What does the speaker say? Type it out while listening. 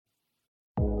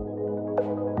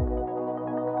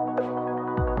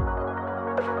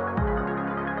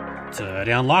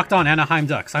Today on Locked On Anaheim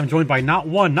Ducks, I'm joined by not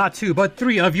one, not two, but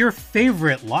three of your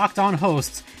favorite Locked On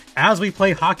hosts as we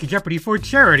play Hockey Jeopardy for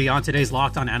charity on today's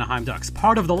Locked On Anaheim Ducks,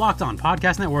 part of the Locked On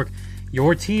Podcast Network,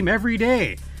 your team every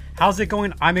day. How's it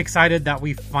going? I'm excited that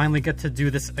we finally get to do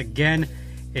this again.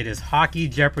 It is Hockey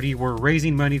Jeopardy. We're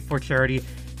raising money for charity,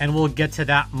 and we'll get to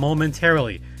that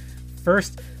momentarily.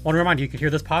 First, I want to remind you, you can hear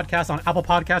this podcast on Apple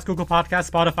Podcasts, Google Podcasts,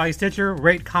 Spotify, Stitcher.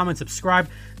 Rate, comment, subscribe.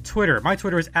 Twitter. My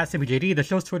Twitter is @SimmyJD. The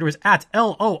show's Twitter is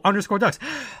 @LO_Ducks.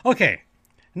 Okay,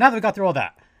 now that we got through all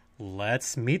that,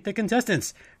 let's meet the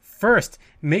contestants. First,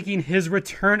 making his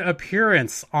return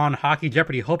appearance on Hockey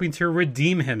Jeopardy, hoping to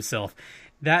redeem himself.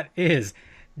 That is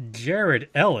Jared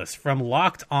Ellis from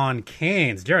Locked On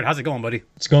Canes. Jared, how's it going, buddy?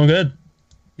 It's going good.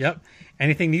 Yep.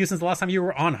 Anything new since the last time you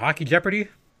were on Hockey Jeopardy?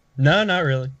 No, not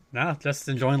really. No, just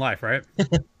enjoying life, right?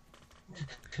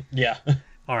 Yeah.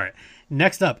 All right.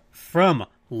 Next up, from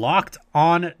Locked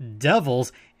On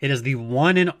Devils, it is the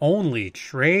one and only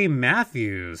Trey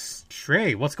Matthews.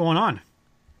 Trey, what's going on?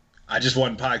 I just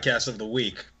won Podcast of the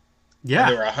Week. Yeah.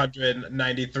 And there were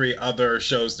 193 other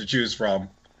shows to choose from,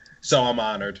 so I'm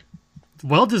honored.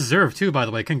 Well deserved, too, by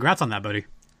the way. Congrats on that, buddy.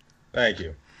 Thank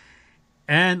you.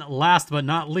 And last but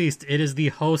not least, it is the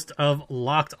host of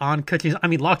Locked On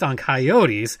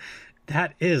Coyotes.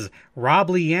 That is Rob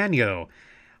Liano,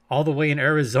 all the way in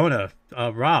Arizona.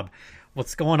 Rob,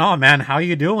 what's going on, man? How are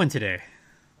you doing today?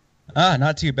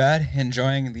 Not too bad.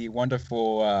 Enjoying the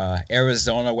wonderful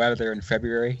Arizona weather in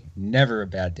February. Never a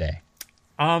bad day.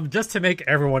 Just to make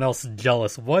everyone else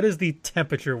jealous, what is the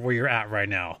temperature where you're at right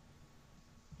now?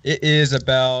 It is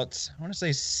about, I want to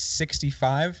say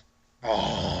 65.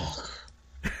 Oh.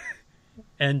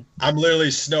 And I'm literally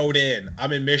snowed in.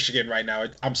 I'm in Michigan right now.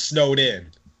 I'm snowed in.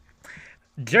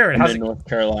 Jared, I'm how's in it? North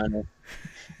Carolina.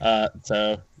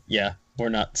 So, yeah, we're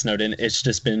not snowed in. It's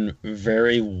just been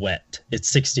very wet. It's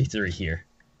 63 here.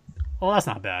 Well, that's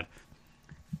not bad.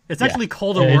 It's Yeah. actually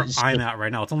colder Yeah, where it's I'm just- at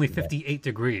right now. It's only 58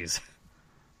 degrees.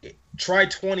 Try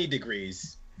 20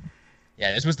 degrees.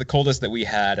 Yeah, this was the coldest that we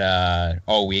had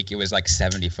all week. It was like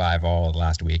 75 all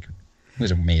last week. It was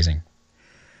amazing.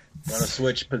 Want to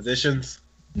switch positions?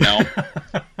 No.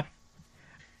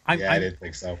 I didn't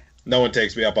think so. No one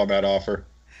takes me up on that offer.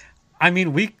 I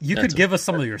mean, you could That's give us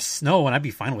some of your snow, and I'd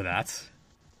be fine with that.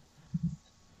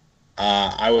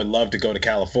 I would love to go to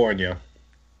California.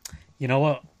 You know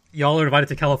what? Y'all are invited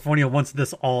to California once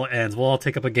this all ends. We'll all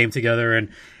take up a game together and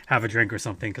have a drink or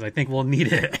something, because I think we'll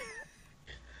need it.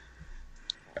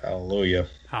 Hallelujah.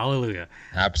 Hallelujah.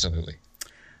 Absolutely.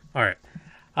 All right.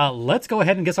 Let's go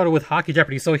ahead and get started with Hockey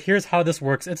Jeopardy. So here's how this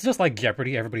works. It's just like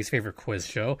Jeopardy, everybody's favorite quiz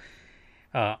show.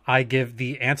 I give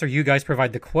the answer. You guys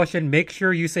provide the question. Make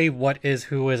sure you say what is,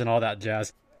 who is, and all that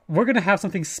jazz. We're going to have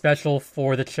something special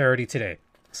for the charity today.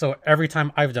 So every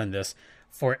time I've done this,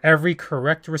 for every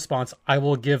correct response, I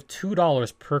will give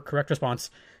 $2 per correct response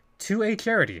to a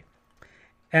charity.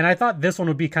 And I thought this one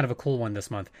would be kind of a cool one this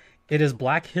month. It is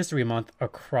Black History Month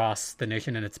across the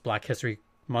nation, and it's Black History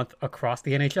Month across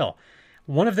the NHL.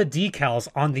 One of the decals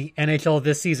on the NHL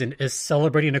this season is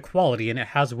celebrating equality, and it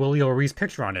has Willie O'Ree's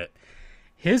picture on it.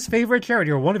 His favorite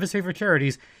charity, or one of his favorite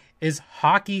charities, is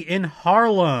Hockey in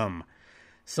Harlem.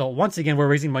 So once again, we're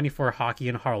raising money for Hockey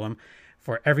in Harlem.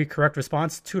 For every correct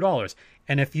response, $2.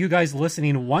 And if you guys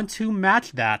listening want to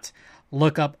match that,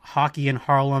 look up Hockey in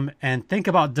Harlem and think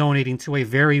about donating to a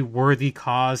very worthy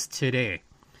cause today.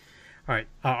 All right.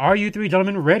 Are you three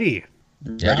gentlemen ready?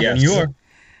 Yeah, Yes. you are.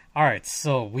 All right,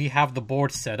 so we have the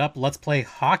board set up. Let's play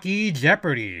Hockey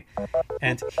Jeopardy.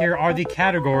 And here are the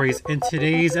categories in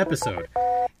today's episode.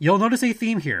 You'll notice a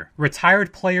theme here.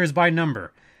 Retired players by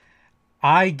number.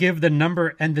 I give the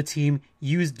number and the team.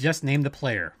 You just name the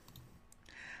player.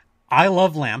 I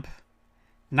Love Lamp.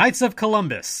 Knights of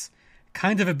Columbus.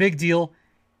 Kind of a Big Deal.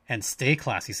 And Stay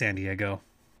Classy, San Diego.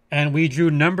 And we drew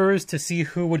numbers to see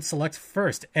who would select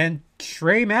first. And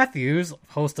Trey Matthews,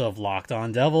 host of Locked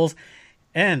On Devils,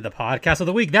 and the podcast of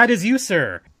the week. That is you,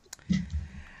 sir.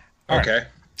 All Okay.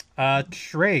 right.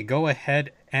 Trey, go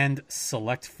ahead and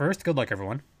select first. Good luck,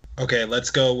 everyone. Okay, let's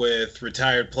go with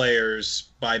retired players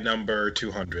by number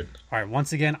 200. All right,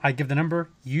 once again, I give the number,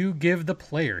 you give the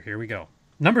player. Here we go.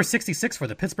 Number 66 for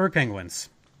the Pittsburgh Penguins.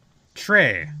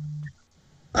 Trey.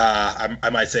 I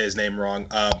might say his name wrong.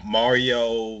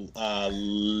 Mario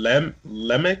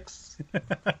Lemix?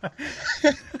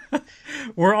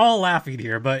 We're all laughing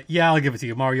here, but yeah, I'll give it to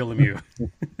you. Mario Lemieux.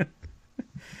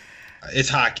 It's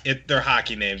hockey. They're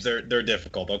hockey names. They're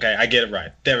difficult. Okay, I get it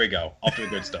right. There we go. Off to a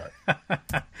good start.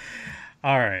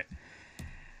 All right.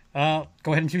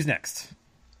 Go ahead and choose next.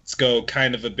 Let's go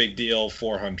kind of a big deal,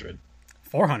 400.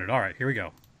 400. All right, here we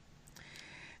go.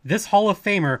 This Hall of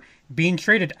Famer being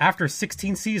traded after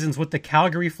 16 seasons with the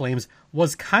Calgary Flames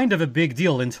was kind of a big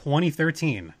deal in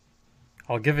 2013.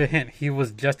 I'll give a hint. He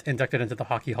was just inducted into the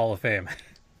Hockey Hall of Fame.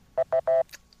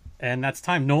 And that's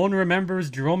time. No one remembers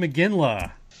Jerome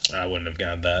McGinley. I wouldn't have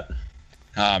gotten that.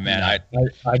 Oh, man.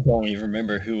 I don't even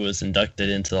remember who was inducted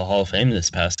into the Hall of Fame this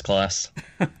past class.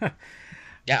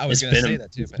 Yeah, I was going to say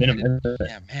that too. It's been a minute.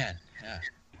 Yeah, man. Yeah.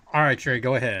 All right, Trey,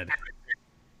 go ahead.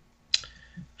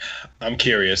 I'm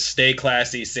curious. Stay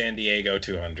classy, San Diego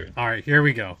 200. All right, here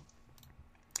we go.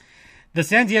 The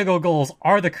San Diego Gulls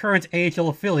are the current AHL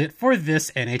affiliate for this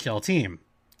NHL team.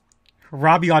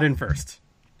 Rob, you got in first.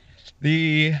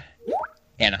 The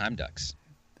Anaheim Ducks.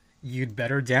 You'd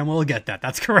better damn well get that.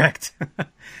 That's correct.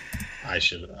 I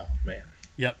should have. Oh, man.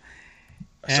 Yep.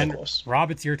 So And close.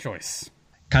 Rob, it's your choice.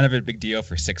 Kind of a big deal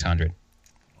for 600.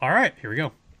 All right, here we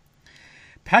go.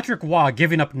 Patrick Waugh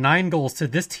giving up 9 goals to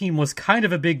this team was kind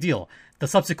of a big deal. The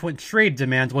subsequent trade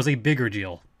demand was a bigger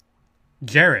deal.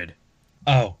 Jared.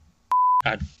 Oh.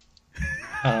 I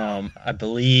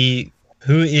believe...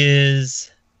 Who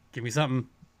is Give me something.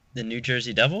 the New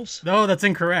Jersey Devils? No, that's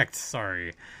incorrect.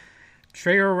 Sorry.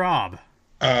 Trey or Rob?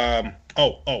 Hang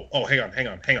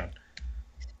on.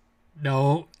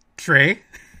 No. Trey?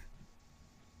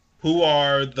 Who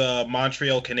are the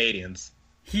Montreal Canadiens?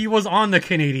 He was on the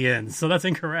Canadiens, so that's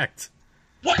incorrect.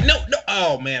 What? No.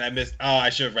 Oh, man, I missed. Oh,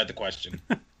 I should have read the question.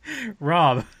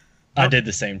 Rob? I did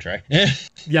the same, Trey. Yeah,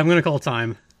 I'm going to call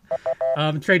time.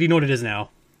 Trey, do you know what it is now?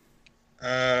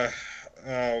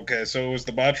 Okay, so it was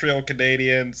the Montreal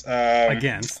Canadiens.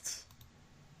 Against.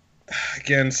 I'm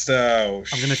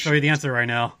I'm going to show you the answer right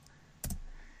now.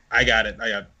 I got it.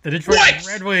 The Detroit What?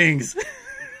 Red Wings.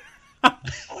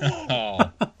 Oh.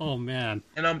 Oh, man.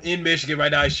 And I'm in Michigan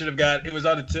right now. I should have got it. Was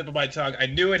on the tip of my tongue. I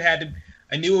knew it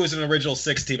was an original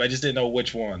 6 team. I just didn't know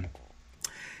which one.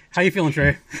 How you feeling,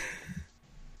 Trey?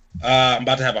 I'm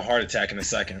about to have a heart attack in a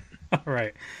second. All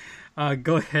right.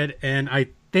 Go ahead, and I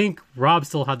think Rob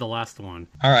still had the last one.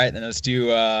 All right, then let's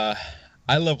do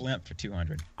I Love Lamp for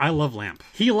 200. I love Lamp.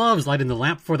 He loves lighting the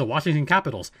lamp for the Washington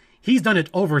Capitals. He's done it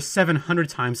over 700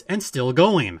 times and still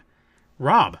going.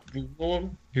 Rob.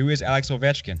 Who is Alex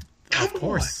Ovechkin? Of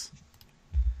course.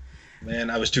 Man,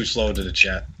 I was too slow to the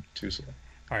chat. Too slow.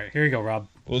 All right, here you go, Rob.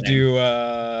 We'll do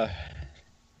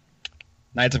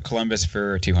Knights of Columbus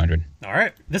for 200. All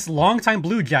right. This longtime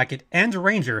Blue Jacket and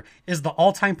Ranger is the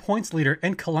all-time points leader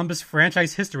in Columbus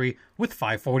franchise history with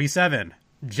 547.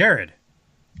 Jared.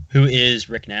 Who is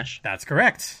Rick Nash? That's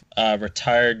correct.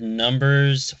 Retired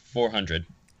numbers 400.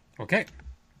 Okay.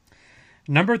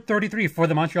 Number 33 for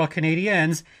the Montreal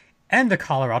Canadiens and the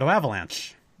Colorado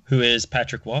Avalanche. Who is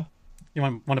Patrick Waugh? You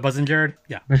want to buzz in, Jared?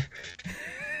 Yeah.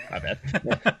 My bad.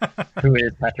 Who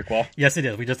is Patrick Waugh? Yes, it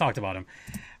is. We just talked about him.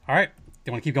 All right. Do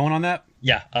you want to keep going on that?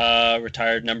 Yeah.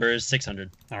 Retired numbers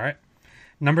 600. All right.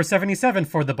 Number 77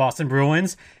 for the Boston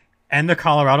Bruins and the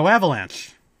Colorado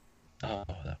Avalanche. Oh,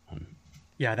 that one.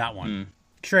 Yeah, that one.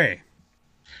 Trey.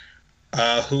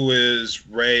 Who is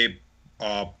Ray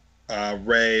Borku?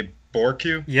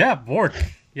 Yeah, Bork.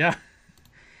 Yeah.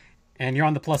 And you're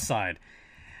on the plus side.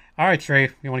 All right, Trey.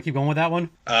 You want to keep going with that one?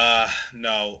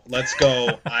 No. Let's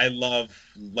go. I Love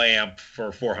Lamp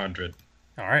for 400.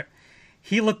 All right.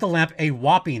 He lit the lamp a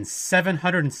whopping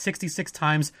 766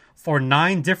 times for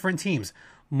 9 different teams,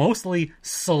 mostly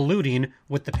saluting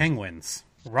with the Penguins.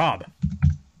 Rob.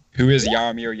 Who is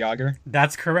Jaromir Jagr?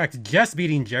 That's correct. Just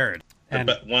beating Jared.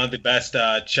 And One of the best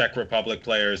Czech Republic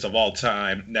players of all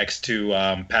time, next to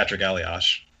Patrick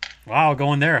Elias. wow,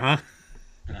 going there, huh?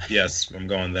 Yes, I'm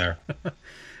going there. All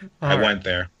right. Went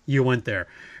there. You went there.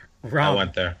 Rob, I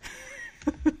went there.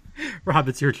 Rob,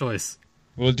 it's your choice.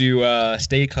 We'll do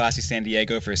Stay Classy San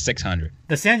Diego for 600.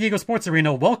 The San Diego Sports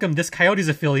Arena welcomed this Coyotes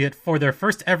affiliate for their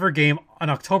first ever game on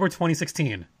October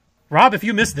 2016. Rob, if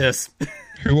you missed this...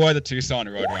 Who are the Tucson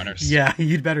Roadrunners? Yeah,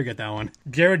 you'd better get that one.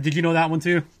 Jared, did you know that one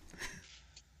too?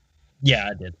 Yeah,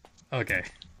 I did. Okay.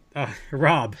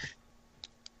 Rob.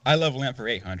 I Love Lamp for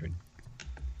 800.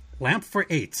 Lamp for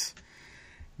 8.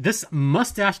 This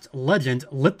mustached legend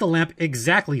lit the lamp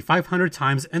exactly 500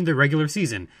 times in the regular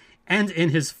season, and in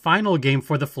his final game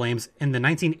for the Flames in the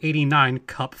 1989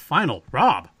 Cup Final.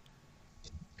 Rob.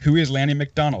 Who is Lanny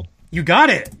McDonald? You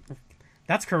got it!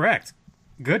 That's correct.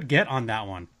 Good get on that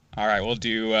one. All right, we'll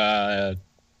do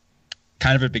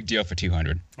kind of a big deal for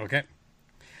 200. Okay.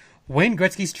 Wayne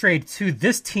Gretzky's trade to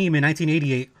this team in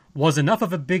 1988 was enough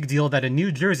of a big deal that a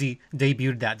New Jersey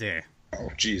debuted that day. Oh,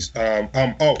 jeez.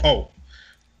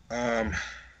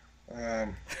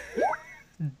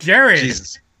 Jared.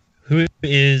 Jesus. Who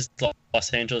is the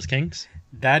Los Angeles Kings.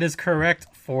 That is correct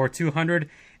for 200.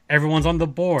 Everyone's on the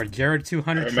board. Jared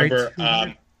 200. I Trey remember.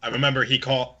 200. I remember he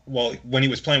called. Well, when he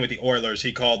was playing with the Oilers,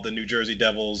 he called the New Jersey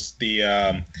Devils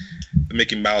the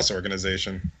Mickey Mouse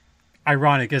organization.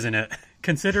 Ironic, isn't it?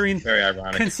 Considering Very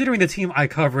ironic. Considering the team I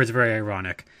cover is very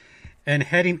ironic. And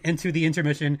heading into the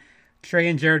intermission, Trey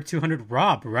and Jared 200.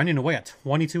 Rob running away at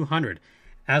 2200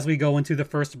 as we go into the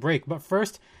first break. But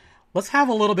first, let's have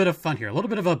a little bit of fun here. A little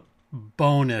bit of a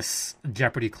bonus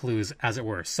Jeopardy clues, as it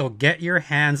were. So get your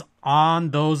hands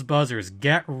on those buzzers.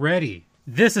 Get ready.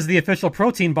 This is the official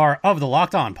protein bar of the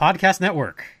Locked On Podcast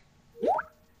Network.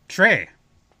 Trey.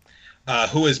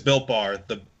 Who is Built Bar?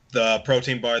 The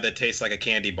protein bar that tastes like a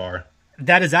candy bar.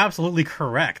 That is absolutely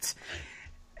correct.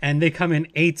 And they come in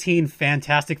 18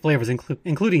 fantastic flavors,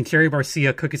 including cherry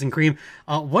barcia, cookies and cream.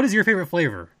 What is your favorite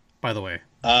flavor, by the way?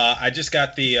 I just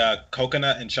got the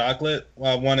coconut and chocolate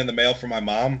one in the mail from my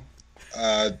mom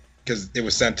because it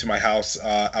was sent to my house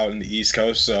out in the East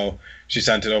Coast. So she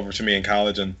sent it over to me in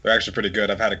college, and they're actually pretty good.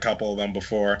 I've had a couple of them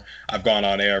before. I've gone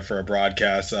on air for a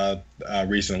broadcast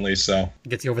recently, so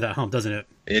Gets you over that hump, doesn't it?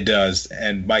 it does.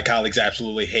 And my colleagues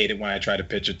absolutely hate it when I try to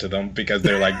pitch it to them because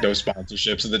they're like, no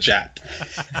sponsorships in the chat.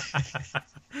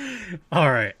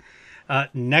 All right.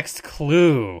 Next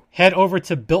clue. Head over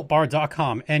to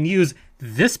BuiltBar.com and use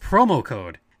this promo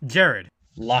code. Jared.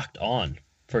 Locked On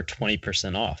for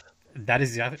 20% off. That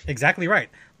is exactly right.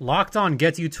 Locked On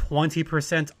gets you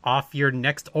 20% off your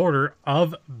next order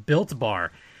of Built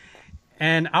Bar.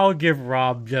 And I'll give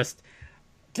Rob just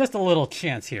a little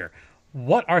chance here.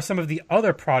 What are some of the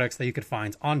other products that you could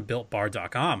find on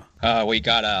BuiltBar.com? We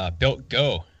got Built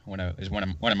Go, one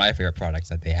of my favorite products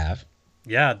that they have.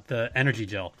 Yeah, the energy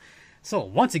gel. So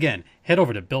once again, head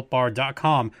over to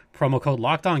BuiltBar.com. Promo code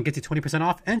LOCKEDON gets you 20%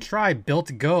 off, and try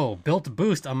Built Go, Built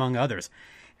Boost, among others.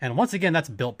 And once again, that's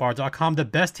BuiltBar.com, the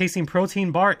best tasting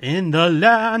protein bar in the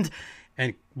land.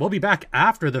 And we'll be back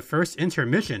after the first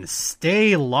intermission.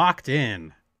 Stay locked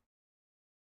in.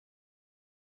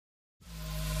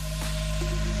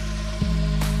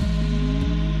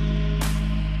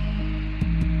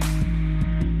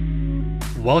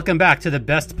 Welcome back to the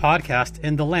best podcast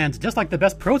in the land, just like the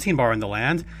best protein bar in the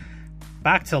land.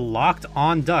 Back to Locked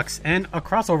On Ducks and a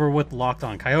crossover with Locked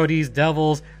On Coyotes,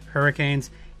 Devils,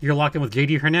 Hurricanes. You're locked in with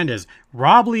JD Hernandez,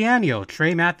 Rob Lianio,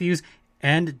 Trey Matthews,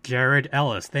 and Jared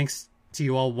Ellis. Thanks to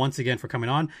you all once again for coming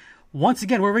on. Once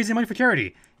again, we're raising money for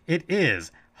charity. It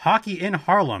is Hockey in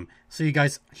Harlem, so you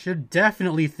guys should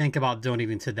definitely think about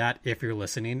donating to that if you're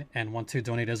listening and want to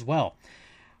donate as well.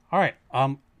 All right,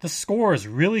 the scores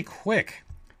really quick.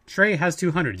 Trey has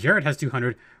 200, Jared has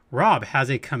 200, Rob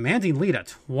has a commanding lead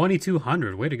at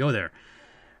 2,200. Way to go there.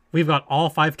 We've got all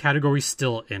 5 categories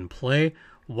still in play.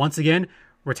 Once again,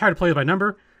 retired players by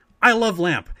number. I Love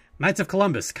Lamp, Knights of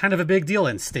Columbus, kind of a big deal,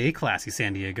 and Stay Classy,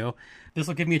 San Diego. This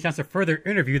will give me a chance to further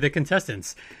interview the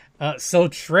contestants. So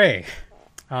Trey,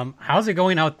 how's it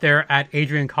going out there at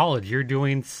Adrian College? You're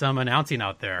doing some announcing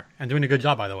out there and doing a good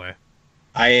job, by the way.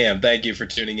 I am. Thank you for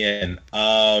tuning in.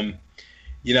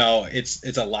 You know,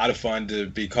 it's a lot of fun to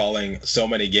be calling so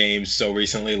many games so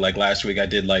recently. Like last week, I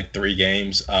did like 3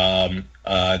 games.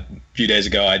 A few days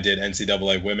ago, I did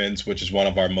NCAA Women's, which is one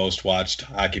of our most watched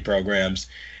hockey programs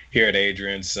here at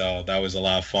Adrian. So that was a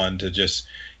lot of fun to just,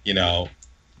 you know,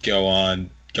 go on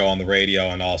the radio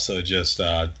and also just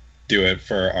do it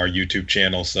for our YouTube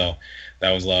channel. So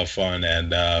that was a lot of fun.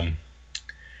 And,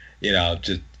 you know,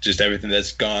 just everything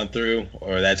that's gone through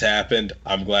or that's happened,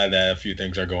 I'm glad that a few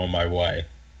things are going my way.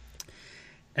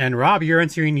 And Rob, you're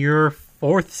entering your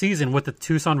 4th season with the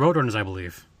Tucson Roadrunners, I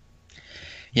believe.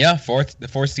 Yeah, the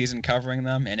fourth season covering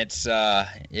them, and it's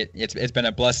been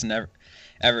a blessing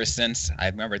ever since. I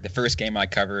remember the first game I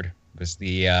covered was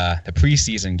the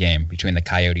preseason game between the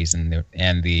Coyotes and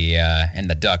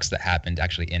the Ducks that happened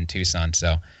actually in Tucson.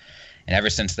 So, and ever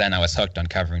since then, I was hooked on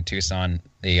covering Tucson,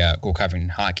 covering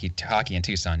hockey in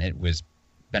Tucson. It was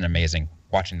been amazing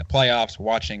watching the playoffs,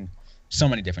 watching so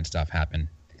many different stuff happen.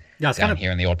 Yeah, it's down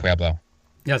here in the old Pueblo.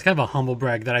 Yeah, it's kind of a humble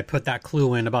brag that I put that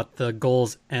clue in about the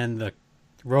goals and the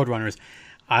Roadrunners.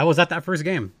 I was at that first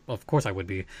game. Well, of course I would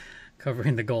be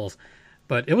covering the goals.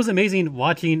 But it was amazing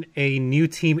watching a new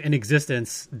team in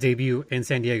existence debut in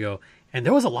San Diego. And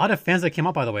there was a lot of fans that came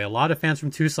out, by the way. A lot of fans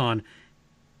from Tucson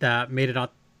that made it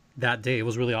out that day. It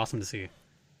was really awesome to see.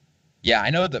 Yeah,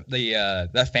 I know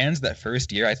the fans that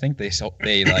first year, I think they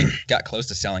like got close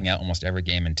to selling out almost every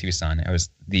game in Tucson. It was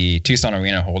the Tucson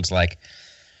Arena holds like,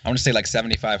 I want to say like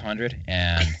 7,500,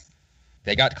 and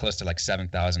they got close to like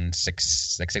 7,000,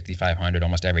 6,500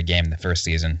 almost every game the first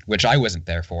season, which I wasn't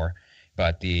there for.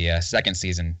 But the second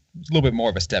season was a little bit more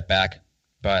of a step back.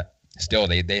 But still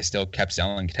they still kept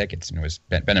selling tickets, and it was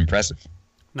been impressive.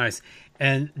 Nice.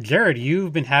 And Jared,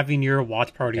 you've been having your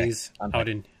watch parties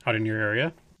Okay, out in your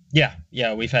area.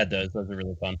 Yeah, we've had those. Those are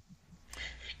really fun.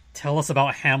 Tell us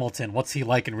about Hamilton. What's he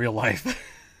like in real life?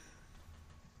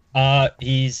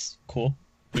 He's cool.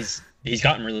 He's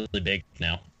gotten really big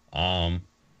now.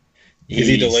 Is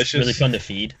he he's delicious? Really fun to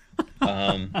feed.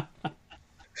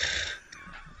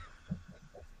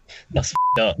 That's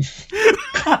up.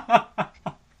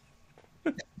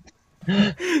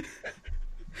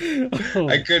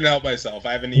 I couldn't help myself.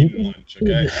 I haven't eaten lunch.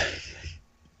 Okay.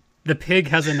 The pig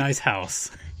has a nice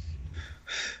house.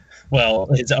 Well,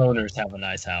 his owners have a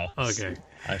nice house. Okay.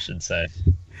 I should say.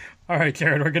 All right,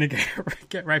 Jared, we're going to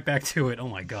get right back to it. Oh,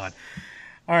 my God.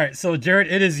 All right, so,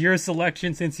 Jared, it is your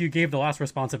selection since you gave the last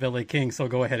response of LA King, so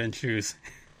go ahead and choose.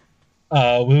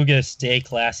 We'll go Stay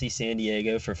Classy San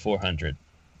Diego for 400.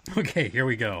 Okay, here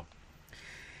we go.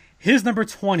 His number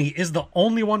 20 is the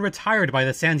only one retired by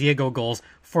the San Diego Gulls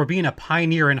for being a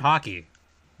pioneer in hockey.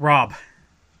 Rob.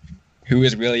 Who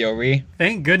is Willie O'Ree?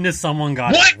 Thank goodness someone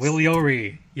got What? it. Willie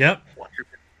O'Ree. Yep.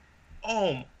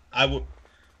 Oh, I would.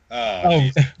 Oh.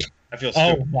 Geez. I feel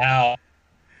Oh, stupid. wow.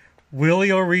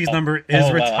 Willie O'Ree's number is Oh, wow, I'm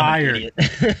an retired idiot.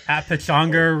 at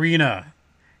Pechanga Arena.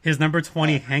 His number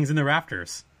 20 hangs in the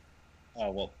rafters. Oh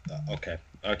well. Okay.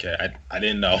 I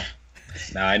didn't know.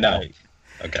 Now I know.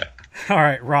 Okay. All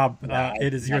right, Rob,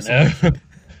 it is your selection.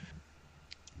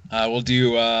 We'll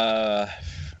do I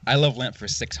Love Lamp for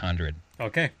 600.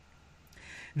 Okay.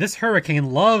 This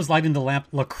Hurricane loves lighting the lamp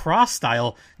lacrosse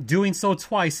style, doing so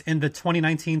twice in the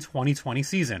 2019-2020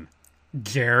 season.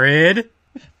 Jared,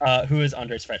 Who is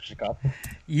Andrei Svechnikov?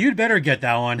 you'd better get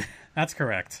that one. That's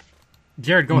correct.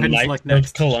 Jared, go ahead and Knights select of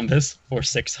next. Columbus for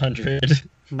 600.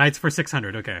 Knights for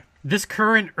 600, okay. This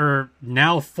current,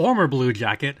 now former Blue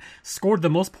Jacket, scored the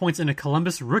most points in a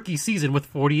Columbus rookie season with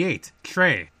 48.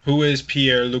 Trey, Who is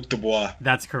Pierre-Luc Dubois?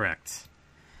 that's correct.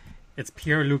 It's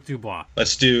Pierre-Luc Dubois.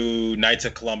 Let's do Knights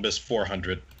of Columbus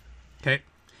 400. Okay.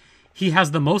 He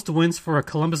has the most wins for a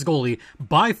Columbus goalie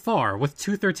by far with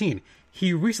 213.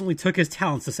 He recently took his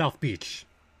talents to South Beach.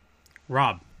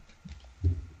 Rob.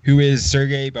 Who is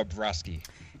Sergei Bobrovsky?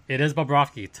 It is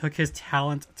Bobrovsky. Took his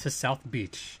talent to South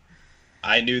Beach.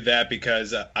 I knew that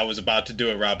because I was about to do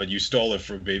it, Rob, but you stole it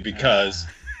from me because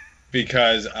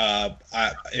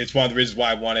it's one of the reasons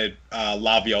why I wanted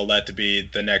Laviolette to be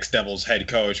the next Devils head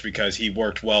coach because he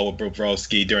worked well with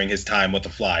Bobrovsky during his time with the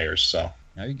Flyers. So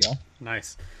There you go.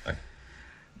 Nice.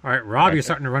 All right, Rob, you're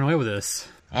starting to run away with this.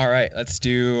 All right, let's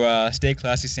do Stay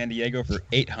Classy San Diego for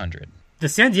 800. The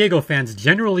San Diego fans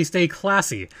generally stay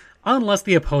classy unless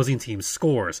the opposing team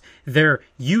scores. Their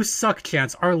 "you suck"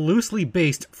 chants are loosely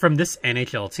based from this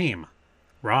NHL team.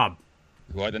 Rob.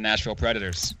 Who are the Nashville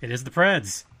Predators? It is the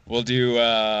Preds. We'll do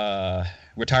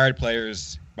retired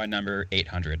players by number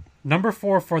 800. Number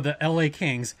 4 for the LA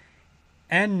Kings,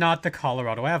 and not the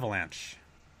Colorado Avalanche.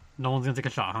 No one's going to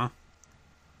take a shot,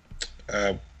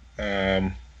 huh?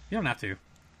 You don't have to.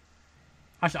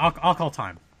 I'll call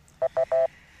time.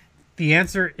 The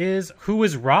answer is, who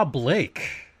is Rob Blake?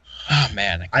 Oh,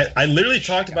 man. I literally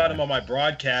talked about him on my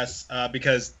broadcast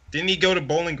because didn't he go to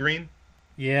Bowling Green?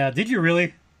 Yeah, did you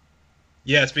really?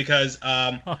 Yes, because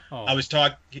I was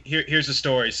here's the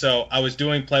story. So I was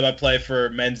doing play-by-play for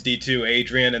men's D2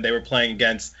 Adrian, and they were playing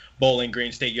against Bowling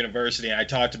Green State University. And I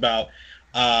talked about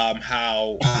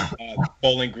how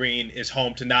Bowling Green is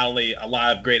home to not only a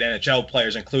lot of great NHL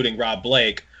players, including Rob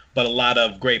Blake, but a lot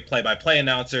of great play-by-play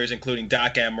announcers, including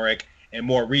Doc Emmerich, and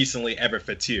more recently, Everett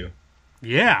Fitzhugh.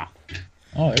 Yeah.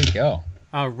 Oh, there you go.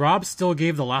 Rob still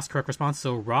gave the last correct response,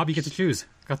 so Rob, you get to choose.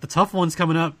 Got the tough ones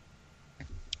coming up.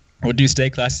 We'll do Stay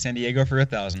Classy San Diego for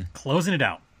 1,000. Closing it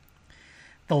out.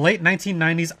 The late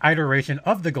 1990s iteration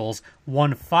of the Gulls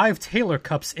won 5 Taylor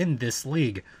Cups in this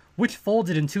league, which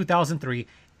folded in 2003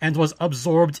 and was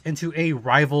absorbed into a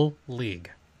rival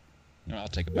league. I'll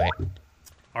take a bite.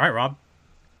 All right, Rob.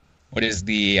 What is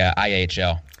the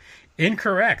IHL?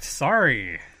 Incorrect.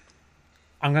 Sorry.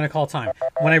 I'm going to call time.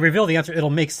 When I reveal the answer,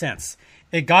 it'll make sense.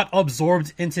 It got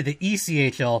absorbed into the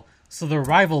ECHL, so the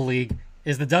rival league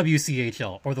is the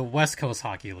WCHL, or the West Coast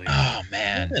Hockey League. Oh,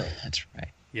 man. That's right.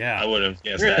 I Yeah. would have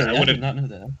guessed Really? that. I would did have, not know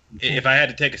that. if I had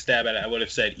to take a stab at it, I would have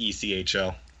said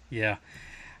ECHL. Yeah.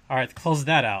 All right, close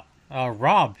that out.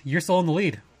 Rob, you're still in the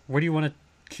lead. Where do you want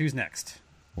to choose next?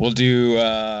 We'll do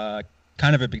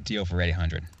kind of a big deal for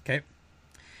 800. Okay.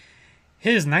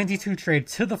 His 92 trade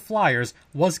to the Flyers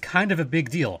was kind of a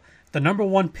big deal. The number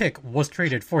 1 pick was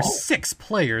traded for 6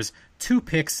 players, 2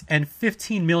 picks, and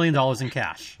 $15 million in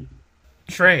cash.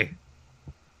 Trey.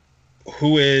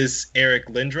 Who is Eric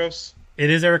Lindros? It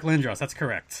is Eric Lindros. That's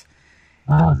correct.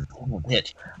 Oh, son of a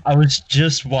bitch. I was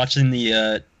just watching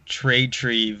the trade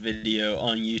tree video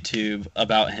on YouTube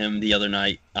about him the other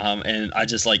night, and I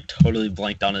just like totally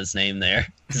blanked on his name there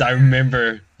because I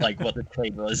remember like what the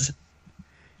trade was.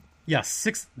 Yeah,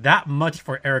 6, that much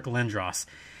for Eric Lindros.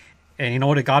 And you know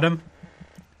what it got him?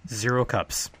 0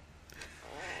 cups.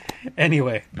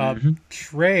 Anyway,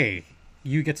 Trey,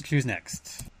 you get to choose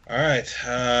next. All right,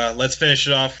 let's finish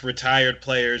it off. Retired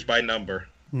players by number.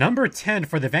 Number 10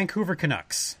 for the Vancouver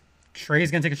Canucks.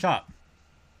 Trey's going to take a shot.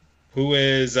 Who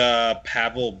is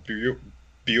Pavel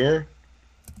Bure?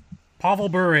 Pavel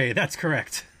Bure, that's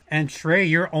correct. And Trey,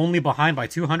 you're only behind by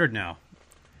 200 now.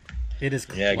 It is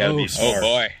close. Yeah, I gotta be smart. Oh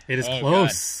boy. It is Oh,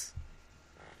 close.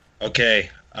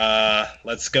 Okay,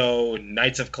 let's go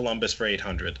Knights of Columbus for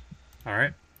 800. All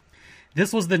right.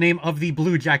 This was the name of the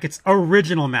Blue Jackets'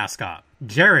 original mascot.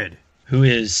 Jared. Who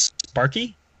is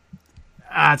Sparky?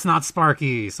 It's not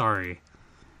Sparky. Sorry.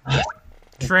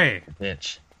 Trey.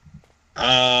 Bitch.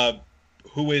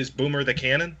 Who is Boomer the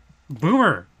Cannon?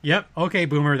 Boomer. Yep. Okay,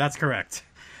 Boomer. That's correct.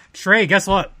 Trey, guess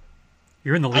what?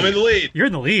 You're in the lead. I'm in the lead. You're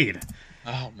in the lead.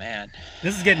 Oh man.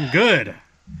 This is getting good.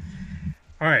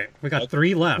 All right. We got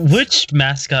 3 left. Which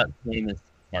mascot's name is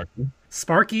Sparky?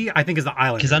 Sparky, I think, is the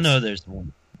Islanders. Because I know there's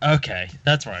one. Okay,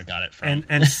 that's where I got it from.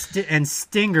 And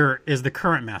Stinger is the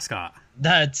current mascot.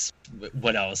 That's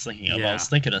what I was thinking of. Yeah. I was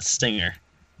thinking of Stinger.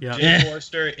 Yeah. Jim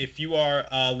Forster, if you are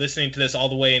listening to this all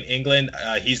the way in England,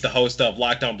 he's the host of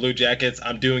Locked On Blue Jackets.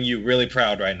 I'm doing you really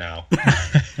proud right now.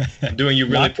 I'm doing you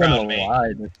really Not proud, gonna mate.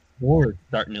 lie, the score is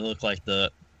starting to look like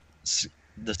the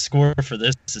score for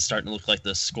this is starting to look like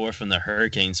the score from the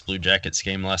Hurricanes Blue Jackets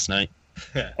game last night.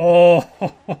 Oh,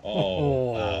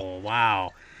 wow.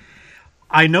 wow.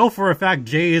 I know for a fact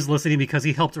Jay is listening because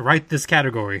he helped write this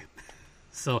category.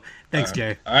 So, thanks,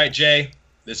 Jay. All right, Jay.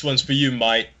 This one's for you,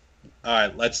 Mike. All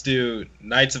right, let's do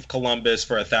Knights of Columbus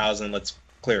for 1,000. Let's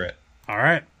clear it. All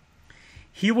right.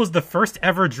 He was the first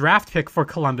ever draft pick for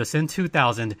Columbus in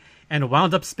 2000 and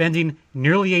wound up spending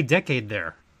nearly a decade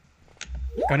there.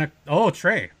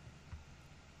 Trey.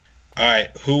 All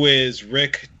right, who is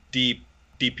Rick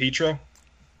DiPietro?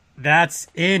 That's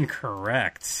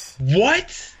incorrect.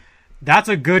 What? That's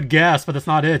a good guess, but that's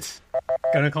not it.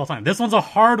 Gonna call time. This one's a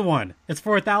hard one. It's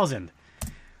for 1,000.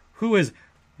 Who is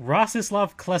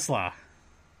Rostislav Klesla?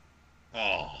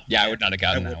 Oh, Yeah, I would not have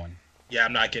gotten that one. yeah,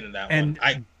 I'm not getting that And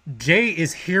one. Jay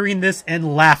is hearing this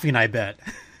and laughing, I bet.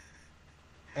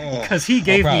 Oh, Because he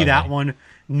gave me probably. that one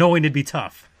knowing it'd be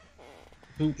tough.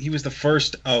 he was the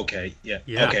first. Okay, yeah.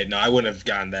 Yeah. Okay, no, I wouldn't have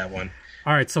gotten that one.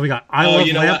 All right, so we got I Love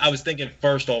You know Lamp. what? I was thinking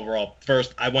first overall.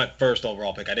 I went first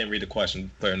overall pick. I didn't read the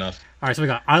question clear enough. All right, so we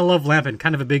got I Love Lampin,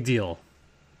 kind of a big deal.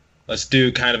 Let's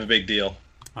do kind of a big deal.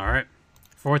 All right,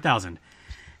 4,000.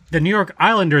 The New York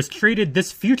Islanders traded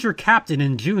this future captain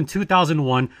in June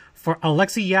 2001 for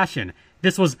Alexei Yashin.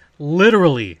 This was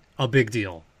literally a big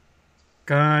deal.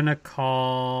 Gonna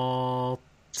call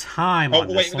time Oh on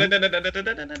wait, this one.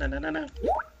 no.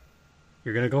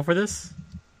 You're gonna go for this?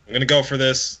 I'm gonna go for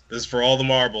this. This is for all the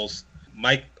marbles.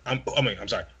 I'm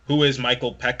sorry. Who is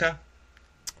Michael Pekka?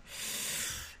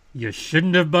 You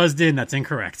shouldn't have buzzed in. That's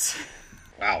incorrect.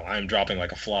 Wow, I'm dropping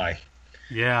like a fly.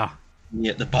 Yeah.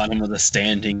 At the bottom of the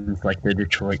standings, like the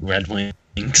Detroit Red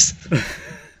Wings.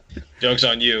 Joke's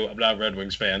on you. I'm not a Red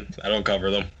Wings fan. I don't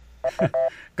cover them.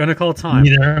 Gonna call time.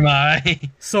 Neither am I.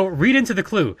 So read into the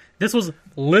clue. This was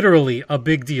literally a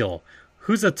big deal.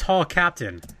 Who's a tall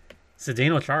captain?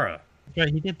 Zdeno Chara. Yeah,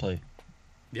 he did play.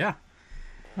 Yeah.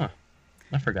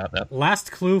 I forgot that. Last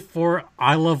clue for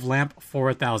I Love Lamp for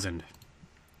 1,000.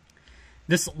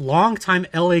 This longtime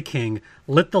LA King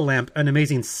lit the lamp an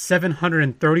amazing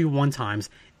 731 times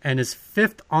and is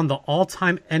 5th on the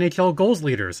all-time NHL goals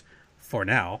leaders for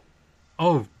now.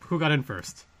 Oh, who got in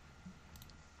first?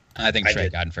 I think I Trey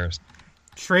did. got in first.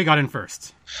 Trey got in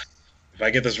first. If I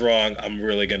get this wrong, I'm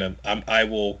really gonna. I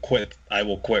will quit. I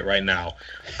will quit right now.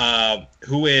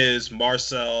 Who is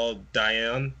Marcel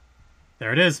Diane?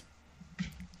 There it is.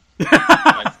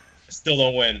 Still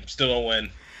don't win.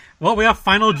 Well, we have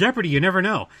Final Jeopardy. You never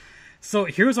know. So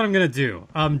here's what I'm going to do.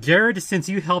 Jared, since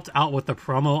you helped out with the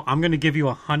promo, I'm going to give you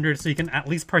 100 so you can at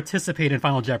least participate in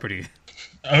Final Jeopardy.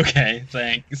 Okay,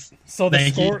 thanks. So the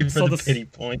Thank score, you for the pity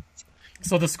point.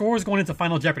 So the score is going into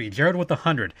Final Jeopardy. Jared with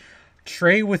 100,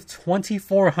 Trey with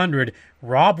 2,400,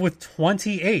 Rob with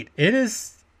 28.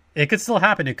 It could still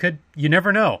happen. It could. You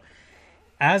never know.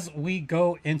 As we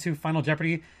go into Final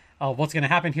Jeopardy, what's going to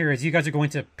happen here is you guys are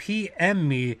going to PM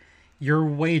me your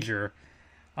wager,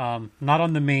 not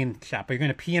on the main chat, but you're going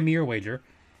to PM me your wager,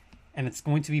 and it's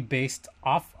going to be based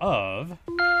off of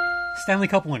Stanley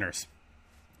Cup winners.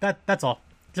 That's all.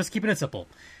 Just keeping it simple.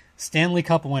 Stanley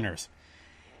Cup winners.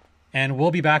 And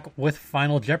we'll be back with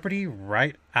Final Jeopardy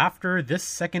right after this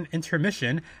second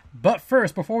intermission. But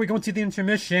first, before we go into the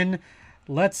intermission,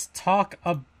 let's talk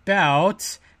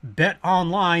about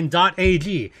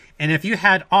betonline.ag. And if you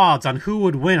had odds on who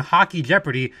would win Hockey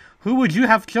Jeopardy, who would you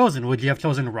have chosen? Would you have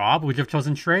chosen Rob? Would you have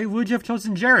chosen Trey? Would you have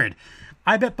chosen Jared?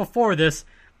 I bet before this,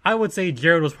 I would say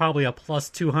Jared was probably a plus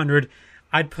 200.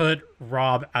 I'd put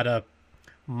Rob at a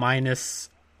minus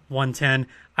 110.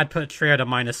 I'd put Trey at a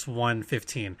minus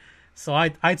 115. So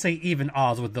I'd say even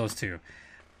odds with those two.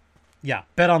 Yeah,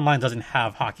 BetOnline doesn't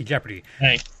have Hockey Jeopardy.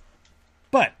 Hey.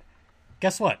 But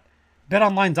guess what?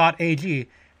 BetOnline.ag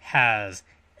has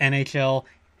NHL,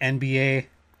 NBA,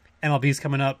 MLB's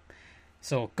coming up.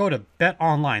 So go to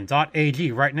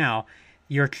betonline.ag right now,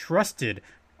 your trusted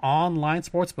online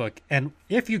sportsbook. And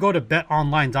if you go to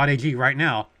betonline.ag right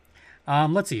now,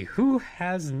 let's see, who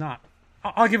has not?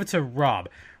 I'll give it to Rob.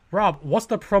 Rob, what's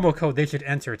the promo code they should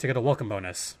enter to get a welcome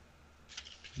bonus?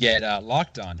 Get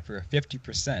Locked On for a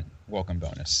 50% welcome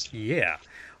bonus. Yeah.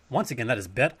 Once again, that is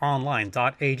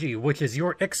betonline.ag, which is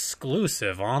your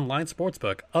exclusive online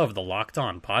sportsbook of the Locked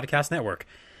On Podcast Network.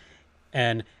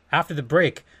 And after the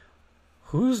break,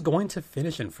 who's going to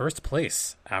finish in first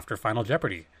place after Final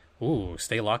Jeopardy? Ooh,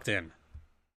 stay locked in.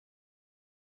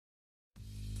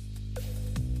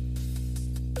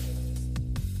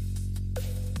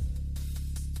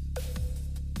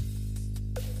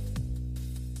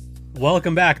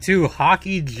 Welcome back to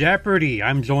Hockey Jeopardy.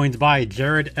 I'm joined by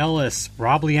Jared Ellis,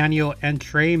 Rob Liano, and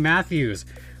Trey Matthews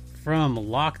from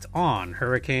Locked On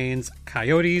Hurricanes,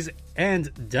 Coyotes,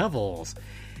 and Devils.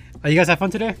 You guys have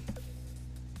fun today?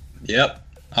 Yep.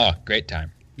 Oh, great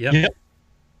time. Yep.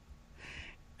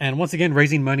 And once again,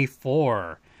 raising money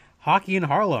for Hockey in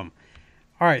Harlem.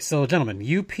 All right, so gentlemen,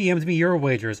 you PM'd me your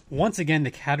wagers. Once again,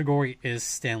 the category is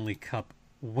Stanley Cup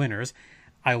winners.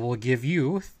 I will give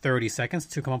you 30 seconds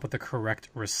to come up with the correct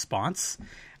response.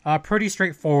 Pretty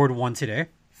straightforward one today.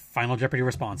 Final Jeopardy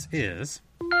response is: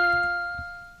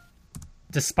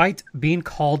 despite being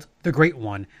called the Great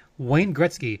One, Wayne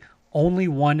Gretzky only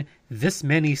won this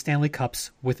many Stanley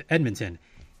Cups with Edmonton.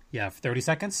 You have 30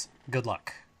 seconds. Good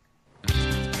luck.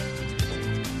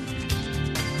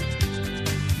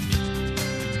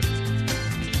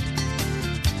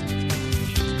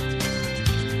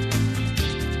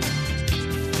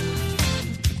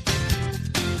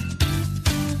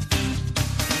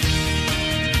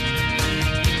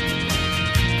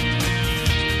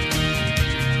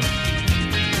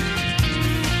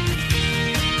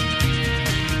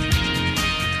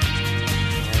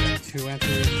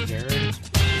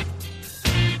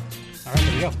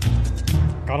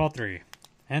 Got all three.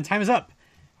 And time is up.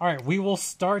 All right, we will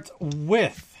start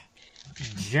with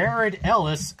Jared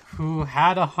Ellis, who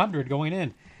had 100 going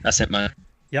in. That's it, man.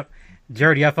 Yep.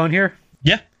 Jared, you have fun here?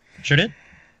 Yeah, sure did.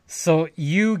 So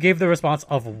you gave the response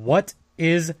of what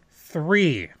is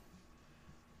 3?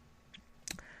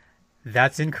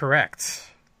 That's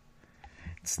incorrect.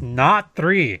 It's not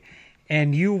 3.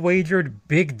 And you wagered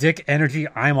big dick energy.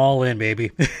 I'm all in,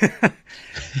 baby.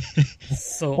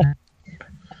 So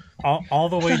all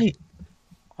the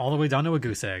way down to a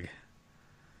goose egg.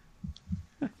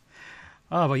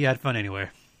 Oh, but you had fun anyway.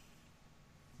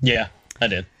 Yeah, I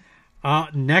did.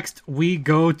 Next, we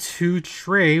go to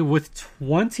Trey with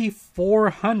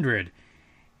 2,400.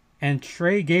 And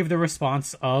Trey gave the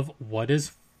response of what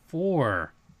is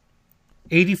 4?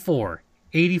 84,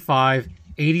 85,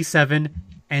 87,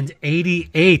 and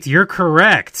 88. You're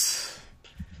correct.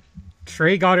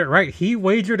 Trey got it right. He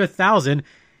wagered 1,000,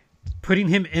 putting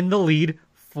him in the lead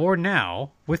for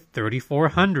now with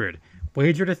 3,400.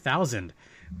 Wagered 1,000.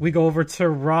 We go over to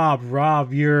Rob.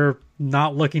 Rob, you're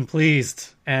not looking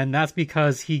pleased. And that's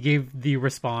because he gave the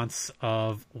response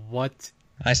of what?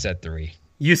 I said 3.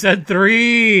 You said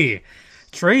 3.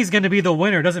 Trey's going to be the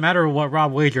winner. Doesn't matter what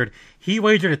Rob wagered. He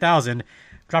wagered 1,000,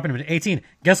 dropping him to 18.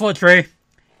 Guess what, Trey?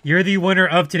 You're the winner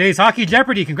of today's Hockey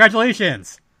Jeopardy.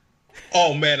 Congratulations.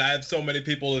 Oh, man, I have so many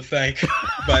people to thank,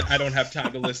 but I don't have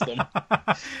time to list them.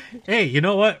 Hey, you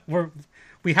know what?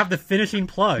 We have the finishing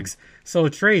plugs. So,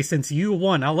 Trey, since you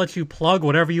won, I'll let you plug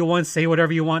whatever you want, say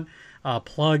whatever you want.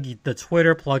 Plug the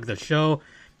Twitter, plug the show.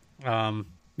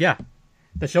 Yeah,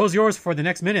 the show's yours for the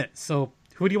next minute. So,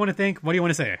 who do you want to thank? What do you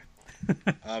want to say?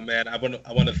 Man, I want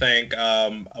to thank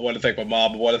my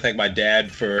mom. I want to thank my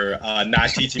dad for not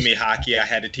teaching me hockey. I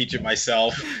had to teach it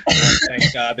myself. I want to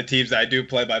thank the teams that I do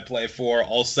play-by-play for,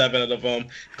 all 7 of them,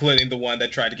 including the one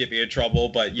that tried to get me in trouble.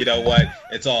 But you know what?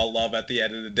 It's all love at the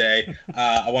end of the day.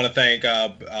 I want to thank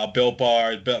Built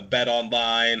Bar, Bet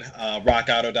Online,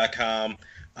 RockAuto.com.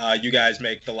 You guys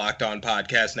make the Locked On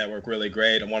Podcast Network really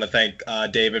great. I want to thank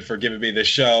David for giving me this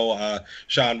show,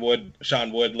 Sean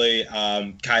Woodley,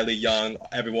 Kylie Young,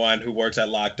 everyone who works at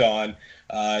Locked On,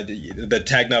 the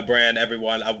Tegna brand,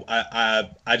 everyone.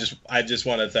 I just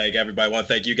want to thank everybody. I want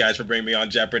to thank you guys for bringing me on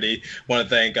Jeopardy. I want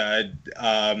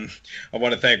to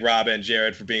thank Rob and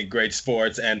Jared for being great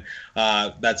sports, and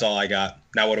that's all I got.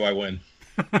 Now, what do I win?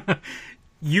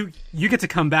 You get to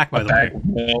come back, by the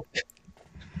way.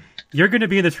 You're going to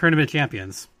be in the Tournament of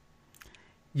Champions.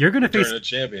 You're going to face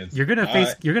champions. You're going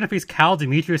to face Cal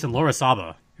Demetrius and Laura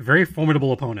Saba. Very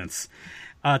formidable opponents.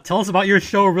 Tell us about your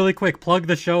show really quick. Plug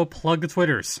the show. Plug the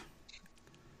Twitters.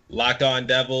 Locked On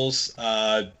Devils.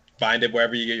 Find it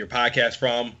wherever you get your podcast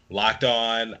from. Locked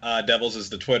On Devils is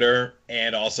the Twitter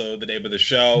and also the name of the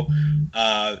show.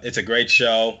 It's a great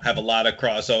show. Have a lot of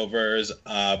crossovers,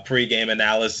 pre-game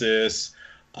analysis.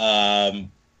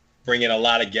 Bring in a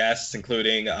lot of guests,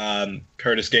 including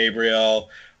Curtis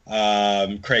Gabriel,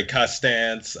 Craig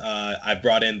Custance. I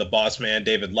brought in the boss man,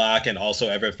 David Locke, and also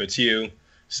Everett Fitzhugh.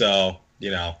 So,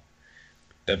 the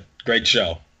great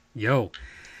show. Yo.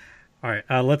 All right,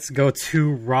 let's go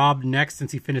to Rob next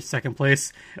since he finished second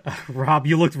place. Rob,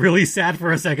 you looked really sad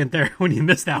for a second there when you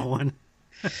missed that one.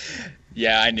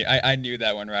 Yeah, I knew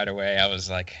that one right away. I was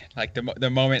like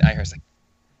the moment I heard, I was like,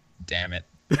 damn it.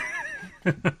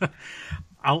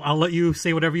 I'll let you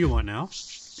say whatever you want now.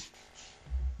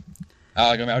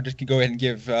 I'll just go ahead and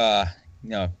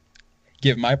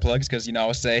give my plugs because I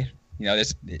will say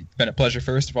it's been a pleasure.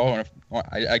 First of all,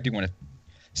 I do want to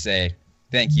say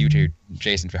thank you to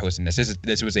Jason for hosting this.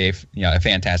 This was a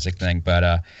fantastic thing.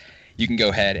 But you can go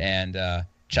ahead and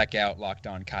check out Locked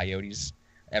On Coyotes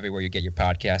everywhere you get your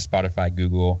podcast: Spotify,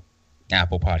 Google,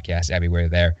 Apple Podcasts, everywhere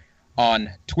there. On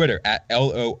Twitter at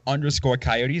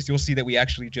 @LO_Coyotes, you'll see that we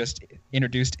actually just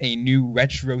introduced a new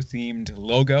retro-themed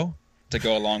logo to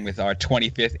go along with our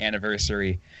 25th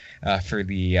anniversary for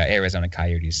the Arizona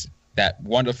Coyotes. That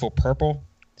wonderful purple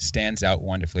stands out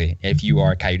wonderfully. If you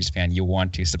are a Coyotes fan, you'll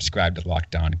want to subscribe to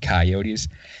Locked On Coyotes.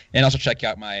 And also check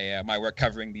out my work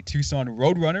covering the Tucson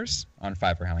Roadrunners on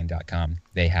fiveforhowling.com.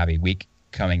 They have a week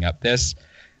coming up this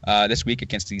week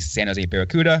against the San Jose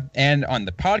Barracuda. And on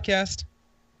the podcast,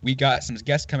 we got some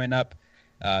guests coming up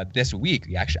this week.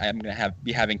 I'm going to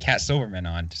be having Kat Silverman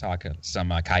on to talk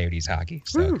some Coyotes hockey.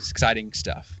 So it's exciting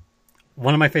stuff.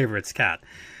 One of my favorites, Kat.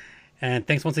 And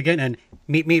thanks once again. And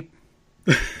meep.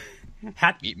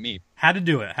 Had to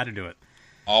do it.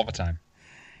 All the time.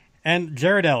 And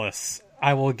Jared Ellis,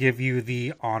 I will give you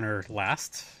the honor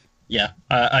last. Yeah,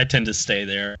 I tend to stay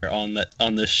there on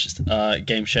this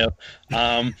game show.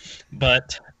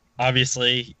 But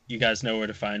obviously, you guys know where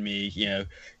to find me,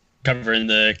 covering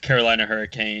the Carolina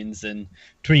Hurricanes and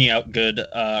tweeting out good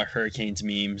Hurricanes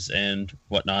memes and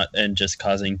whatnot and just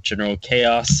causing general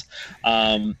chaos.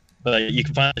 But you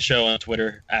can find the show on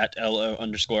Twitter at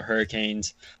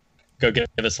 @LO_Hurricanes. Go give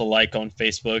us a like on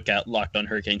Facebook at Locked On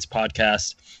Hurricanes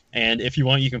Podcast. And if you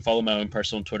want, you can follow my own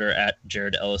personal Twitter at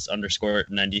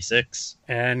JaredEllis_96.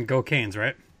 And go Canes,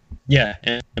 right? Yeah,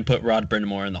 and put Rod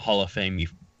Brindamore in the Hall of Fame, you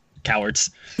cowards.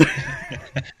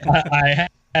 I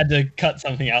had to cut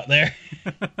something out there.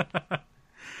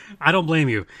 I don't blame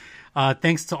you.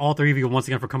 Thanks to all three of you once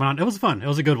again for coming on. It was fun. It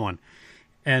was a good one.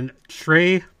 And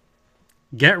Trey,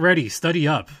 get ready. Study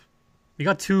up. You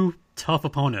got two tough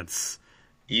opponents.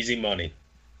 Easy money.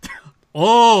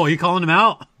 Oh, are you calling them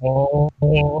out? Oh,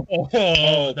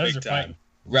 those big are time. fun.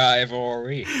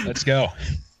 Rivalry. Let's go.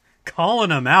 Calling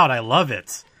them out. I love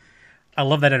it. I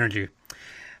love that energy.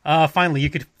 Finally, you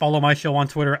could follow my show on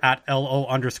Twitter at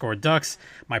 @LO_Ducks.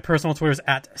 My personal Twitter is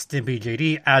at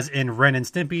StimpyJD, as in Ren and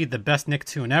Stimpy, the best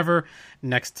Nicktoon ever,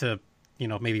 next to,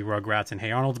 maybe Rugrats and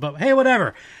Hey Arnold's, but hey,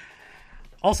 whatever.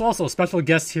 Also, special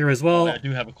guests here as well. I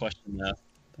do have a question, though.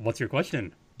 What's your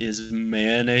question? Is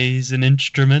mayonnaise an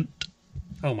instrument?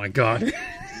 Oh, my God.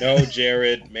 No,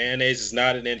 Jared. Mayonnaise is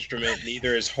not an instrument.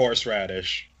 Neither is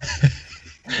horseradish.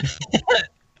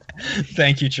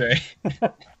 Thank you, Trey.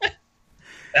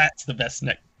 That's the best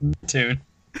Nicktoon.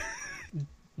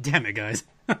 Damn it, guys.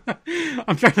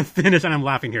 I'm trying to finish and I'm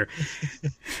laughing here.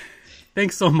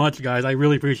 Thanks so much, guys. I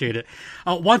really appreciate it.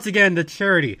 Once again, the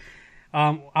charity.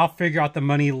 I'll figure out the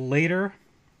money later.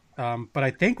 But I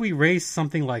think we raised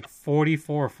something like $44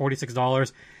 or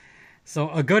 $46. So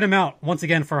a good amount, once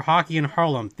again, for Hockey in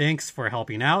Harlem. Thanks for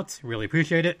helping out. Really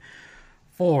appreciate it.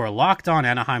 For Locked On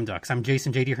Anaheim Ducks, I'm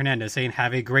Jason J.D. Hernandez saying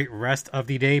have a great rest of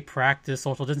the day. Practice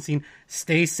social distancing.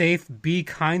 Stay safe. Be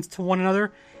kind to one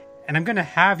another. And I'm going to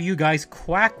have you guys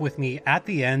quack with me at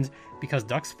the end because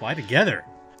ducks fly together.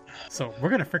 So we're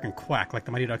going to freaking quack like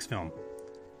the Mighty Ducks film.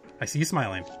 I see you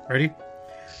smiling. Ready?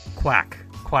 Quack,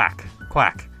 quack,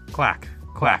 quack, quack,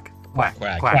 quack, quack,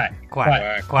 Quack. quack, quack,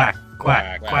 quack,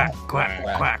 quack, quack, quack,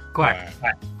 quack, quack.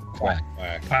 Quack.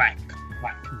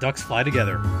 Quack. Ducks fly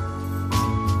together.